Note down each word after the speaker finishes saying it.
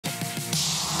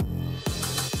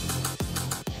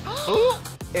Ooh.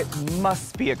 It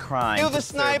must be a crime. Ew, the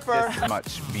sniper. This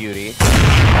much beauty.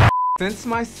 Since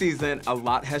my season, a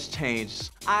lot has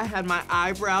changed. I had my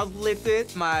eyebrows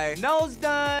lifted, my nose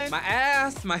done, my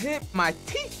ass, my hip, my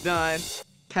teeth done.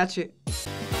 Catch it.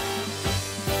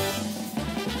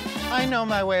 I know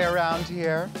my way around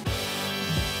here.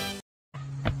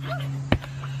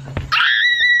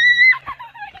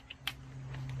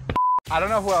 I don't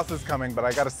know who else is coming, but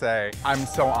I gotta say, I'm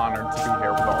so honored to be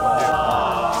here with all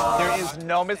of There is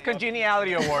no Miss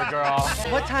Congeniality Award, girl.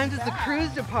 What time does the cruise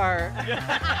depart?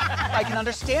 I can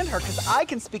understand her because I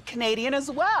can speak Canadian as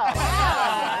well.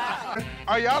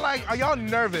 Are y'all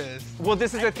nervous? Well,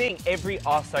 this is the thing. Every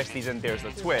All-Star season, there's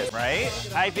a twist, right?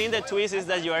 I think the twist is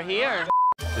that you are here.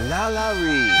 Lala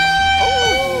Reed.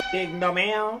 Oh. Big no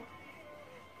ma'am.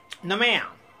 No ma'am.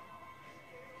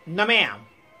 No ma'am.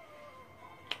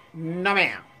 No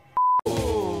ma'am.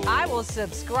 I will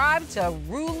subscribe to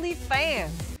Ruly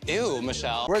fans. Ew,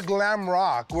 Michelle. We're glam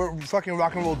rock. We're fucking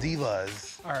rock and roll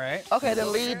divas. All right. Okay,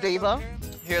 then lead, diva.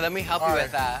 Here, let me help you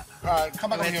with that. All right,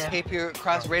 come back I'm over gonna here. tape you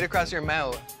right across your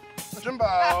mouth. Jimbo.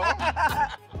 I'm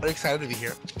excited to be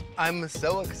here. I'm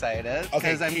so excited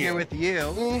because I'm cute. here with you.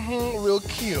 Mm-hmm, real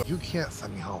cute. You can't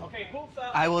send me home.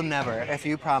 I will never. If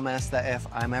you promise that if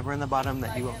I'm ever in the bottom,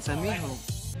 that you won't send me home.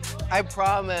 I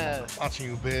promise. Watching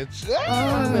you, bitch.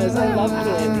 Promise, I love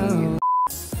candy.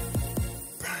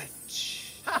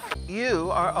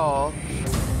 You are all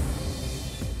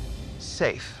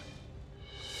safe.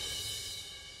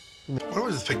 Where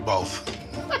was this fake both?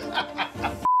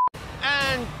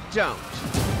 And don't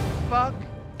fuck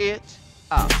it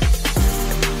up.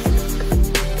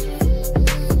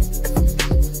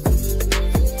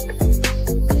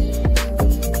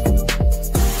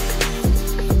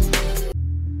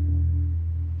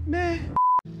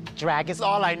 Drag is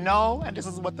all I know, and this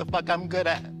is what the fuck I'm good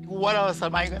at. What else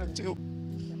am I gonna do?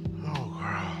 Oh,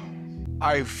 girl.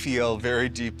 I feel very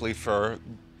deeply for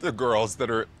the girls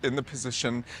that are in the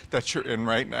position that you're in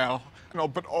right now.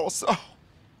 But also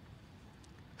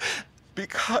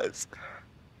because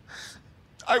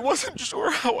I wasn't sure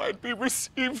how I'd be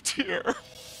received here.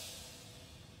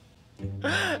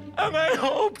 And I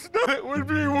hoped that it would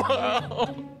be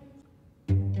well.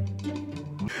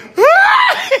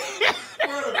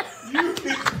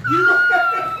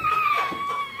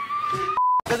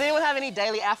 Does anyone have any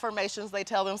daily affirmations they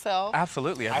tell themselves?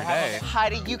 Absolutely, every day.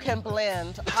 Heidi, you can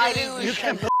blend. Heidi, you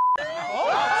can blend.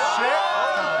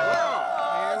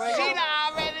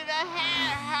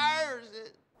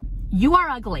 You are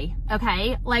ugly,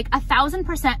 okay? Like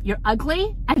 1000% you're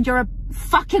ugly and you're a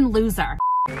fucking loser.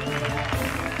 Good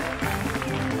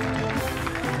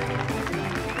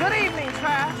evening,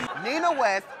 trash. Nina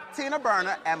West, Tina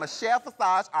Burner, and Michelle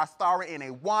Visage are starring in a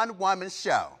one-woman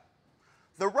show.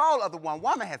 The role of the one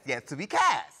woman has yet to be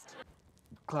cast.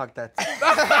 Clock that.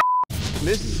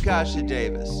 Mrs. Kasha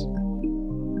Davis.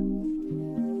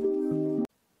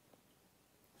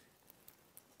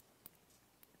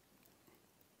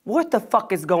 What the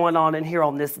fuck is going on in here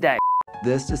on this day?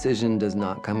 This decision does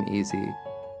not come easy.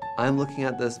 I'm looking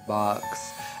at this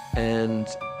box and...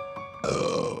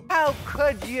 How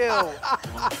could you?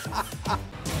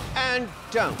 And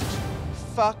don't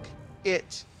fuck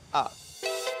it up.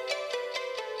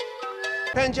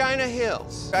 Pangina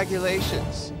Hills,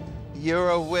 congratulations.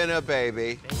 You're a winner,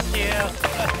 baby.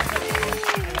 Thank you.